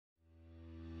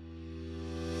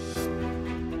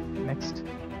next.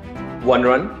 1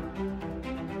 run.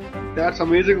 That's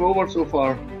amazing over so far.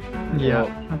 Yeah.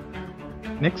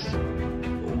 Next.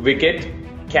 Wicket.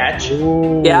 Catch.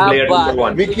 Yeah, Player but number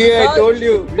 1. Vicky, I told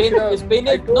you. Spin I is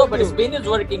told no, but you. spin is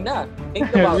working, na.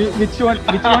 Think about it. Which one?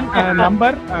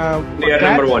 Number? Player catch?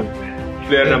 number 1.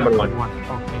 Player number 1.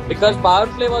 Okay. Because power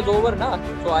play was over, na.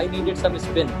 So I needed some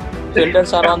spin.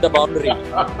 Fielders are on the boundary.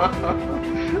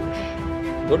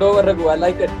 Good over, Raghu. I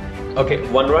like it. Okay,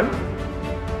 1 run.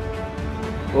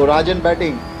 Oh, Rajan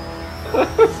batting.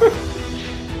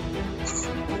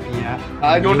 Yeah.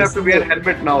 I don't have to wear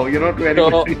helmet now, you know, to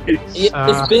anybody.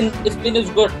 Yeah, spin is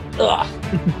good. Ugh.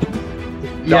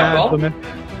 Yeah. ball? Sumit.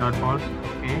 Dot ball.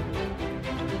 Okay.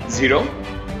 0.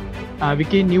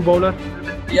 Vicky, new bowler.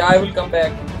 Yeah, I will come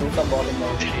back. Do some bowling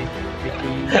now.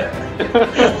 Vicky.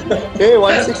 Hey,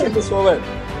 160 this over.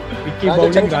 Vicky Rajan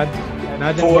bowling. Chak-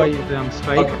 Rajan Four. boy is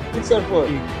strike. Okay. 6 or 4.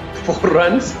 4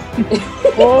 runs.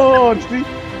 Oh, three.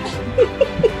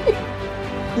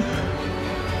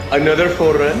 Another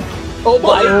 4 run. Oh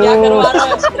भाई क्या करवा रहा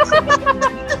है?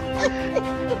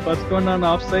 First one on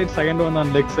offside, second one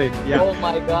on leg side. Yeah. Oh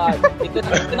my God!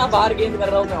 इतना बाहर गेंद कर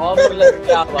रहा हूँ मैं और बोल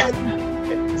क्या हुआ?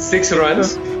 6 runs.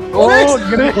 Oh,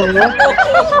 great.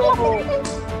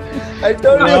 I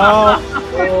told you. Wow.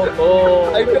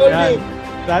 Oh. I told Yeah. you.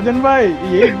 Rajan bhai,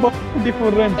 8 ball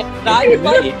 24 runs. राजन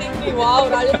भाई hitting me. Wow,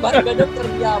 राजन भाई गजब कर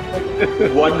दिया आपने.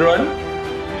 1 run.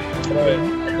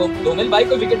 डोमिल भाई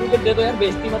को विकेट दे दो यार,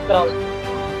 बेइज्जती मत कराओ.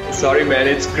 Sorry man,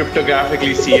 it's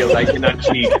cryptographically sealed. I cannot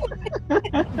cheat.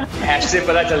 Hash से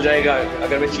पता चल जाएगा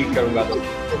अगर मैं cheat करूँगा तो.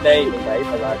 नहीं भाई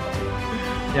पता.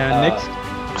 Yeah, next.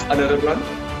 Another run.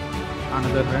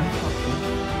 Another run.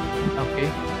 Okay.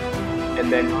 And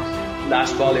then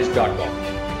last ball is dot ball.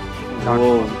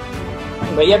 Oh.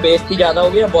 भैया बेइज्जती ज्यादा हो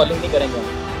गई, अब बॉलिंग नहीं करेंगे.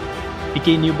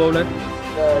 Vicky, new bowler.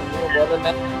 New bowler,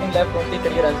 left only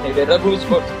 3 runs needed. Raghu is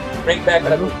good. Bring back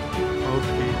Raghu.